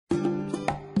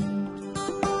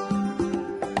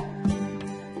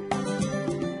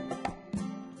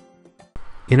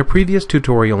In a previous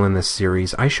tutorial in this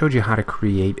series, I showed you how to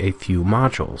create a few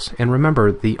modules. And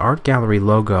remember, the Art Gallery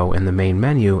logo in the main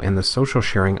menu and the social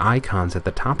sharing icons at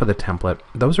the top of the template,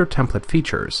 those are template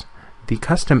features. The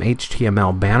custom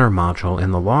HTML banner module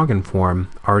and the login form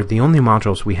are the only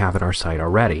modules we have at our site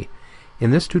already.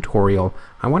 In this tutorial,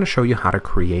 I want to show you how to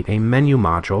create a menu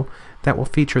module that will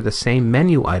feature the same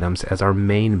menu items as our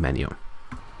main menu.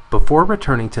 Before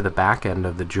returning to the back end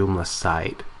of the Joomla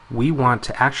site, we want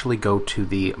to actually go to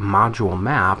the module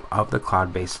map of the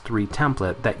CloudBase 3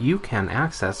 template that you can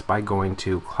access by going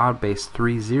to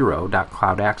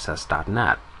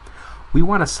cloudbase30.cloudaccess.net. We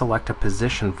want to select a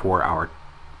position for our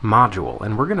module,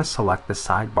 and we're going to select the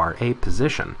sidebar A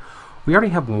position. We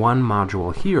already have one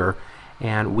module here,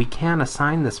 and we can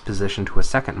assign this position to a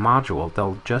second module.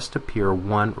 They'll just appear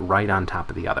one right on top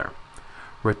of the other.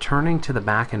 Returning to the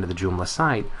back end of the Joomla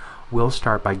site, we'll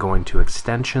start by going to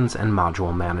Extensions and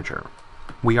Module Manager.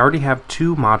 We already have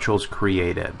two modules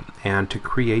created, and to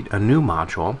create a new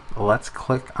module, let's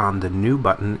click on the New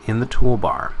button in the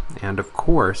toolbar. And of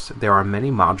course, there are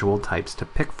many module types to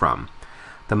pick from.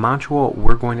 The module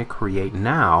we're going to create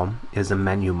now is a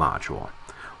menu module,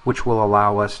 which will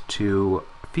allow us to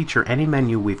feature any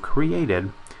menu we've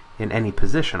created in any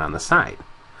position on the site.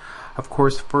 Of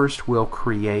course, first we'll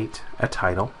create a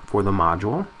title for the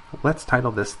module. Let's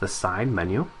title this the side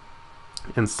menu.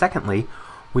 And secondly,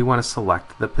 we want to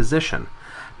select the position.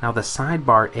 Now the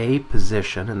sidebar A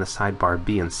position and the sidebar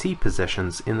B and C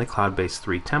positions in the CloudBase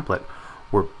 3 template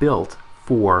were built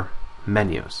for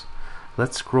menus.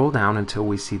 Let's scroll down until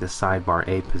we see the sidebar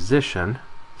A position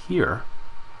here,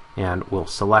 and we'll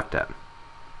select it.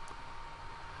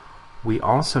 We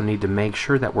also need to make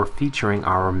sure that we're featuring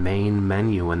our main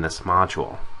menu in this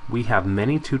module. We have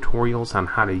many tutorials on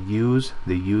how to use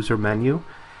the user menu,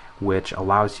 which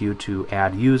allows you to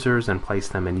add users and place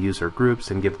them in user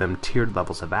groups and give them tiered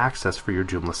levels of access for your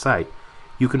Joomla site.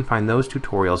 You can find those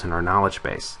tutorials in our knowledge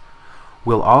base.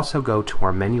 We'll also go to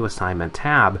our menu assignment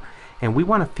tab, and we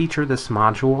want to feature this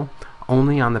module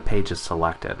only on the pages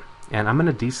selected. And I'm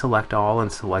going to deselect all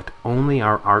and select only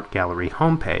our Art Gallery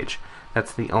homepage.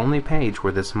 That's the only page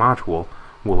where this module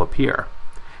will appear.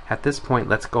 At this point,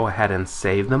 let's go ahead and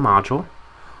save the module.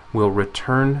 We'll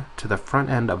return to the front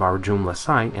end of our Joomla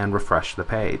site and refresh the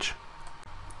page.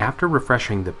 After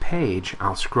refreshing the page,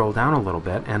 I'll scroll down a little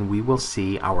bit and we will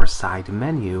see our side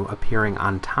menu appearing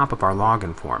on top of our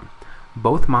login form.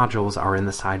 Both modules are in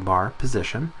the sidebar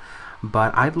position,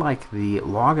 but I'd like the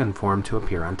login form to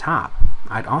appear on top.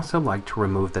 I'd also like to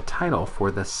remove the title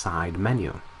for the side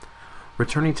menu.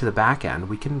 Returning to the back end,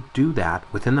 we can do that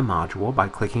within the module by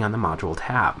clicking on the Module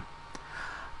tab.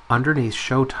 Underneath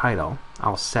Show Title,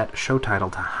 I'll set Show Title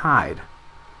to Hide,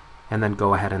 and then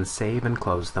go ahead and save and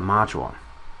close the module.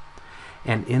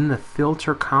 And in the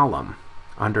Filter column,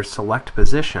 under Select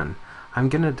Position, I'm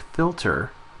going to filter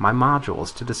my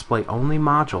modules to display only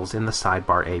modules in the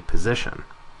sidebar A position.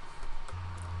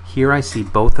 Here I see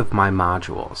both of my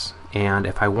modules, and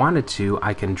if I wanted to,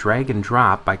 I can drag and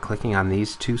drop by clicking on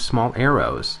these two small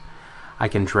arrows. I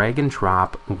can drag and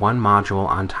drop one module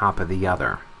on top of the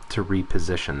other to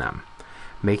reposition them.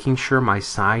 Making sure my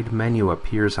side menu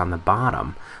appears on the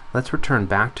bottom, let's return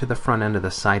back to the front end of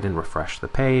the site and refresh the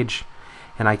page,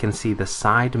 and I can see the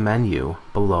side menu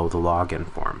below the login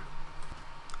form.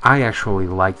 I actually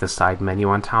like the side menu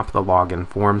on top of the login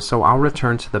form, so I'll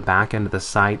return to the back end of the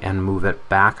site and move it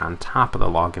back on top of the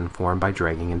login form by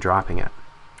dragging and dropping it.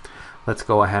 Let's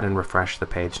go ahead and refresh the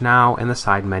page now, and the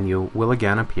side menu will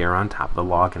again appear on top of the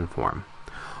login form.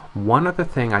 One other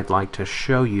thing I'd like to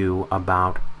show you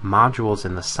about modules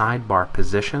in the sidebar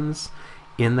positions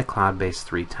in the CloudBase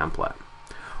 3 template.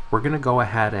 We're going to go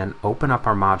ahead and open up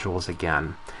our modules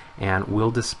again, and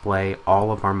we'll display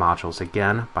all of our modules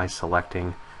again by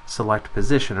selecting Select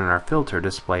Position in our filter,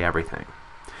 Display Everything.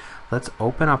 Let's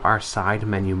open up our side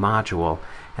menu module,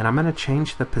 and I'm going to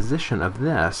change the position of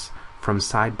this from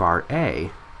sidebar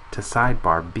A to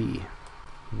sidebar B.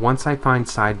 Once I find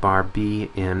sidebar B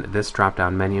in this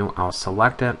drop-down menu, I'll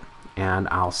select it and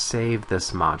I'll save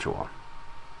this module.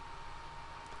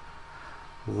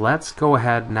 Let's go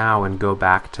ahead now and go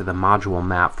back to the module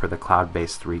map for the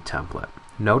CloudBase 3 template.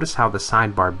 Notice how the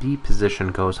sidebar B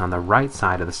position goes on the right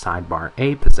side of the sidebar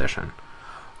A position.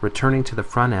 Returning to the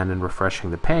front end and refreshing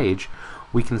the page,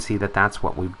 we can see that that's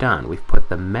what we've done. We've put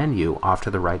the menu off to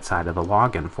the right side of the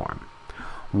login form.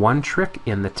 One trick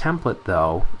in the template,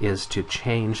 though, is to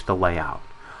change the layout.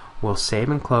 We'll save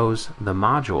and close the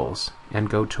modules and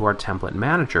go to our template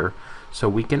manager so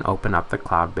we can open up the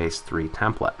CloudBase 3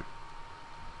 template.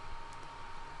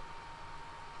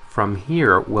 From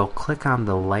here, we'll click on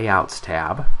the Layouts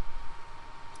tab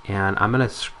and I'm going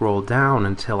to scroll down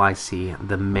until I see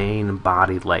the main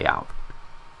body layout.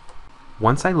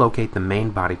 Once I locate the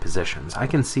main body positions, I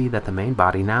can see that the main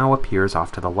body now appears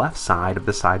off to the left side of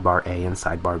the sidebar A and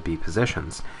sidebar B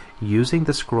positions. Using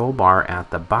the scroll bar at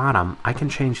the bottom, I can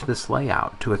change this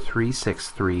layout to a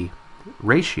 3:6:3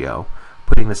 ratio,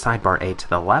 putting the sidebar A to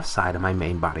the left side of my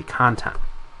main body content.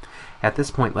 At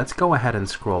this point, let's go ahead and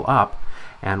scroll up,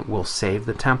 and we'll save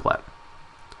the template.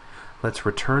 Let's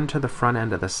return to the front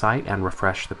end of the site and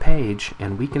refresh the page,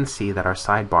 and we can see that our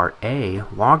sidebar A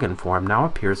login form now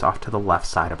appears off to the left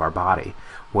side of our body,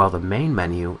 while the main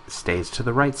menu stays to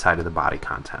the right side of the body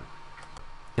content.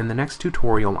 In the next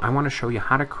tutorial, I want to show you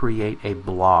how to create a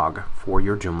blog for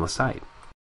your Joomla site.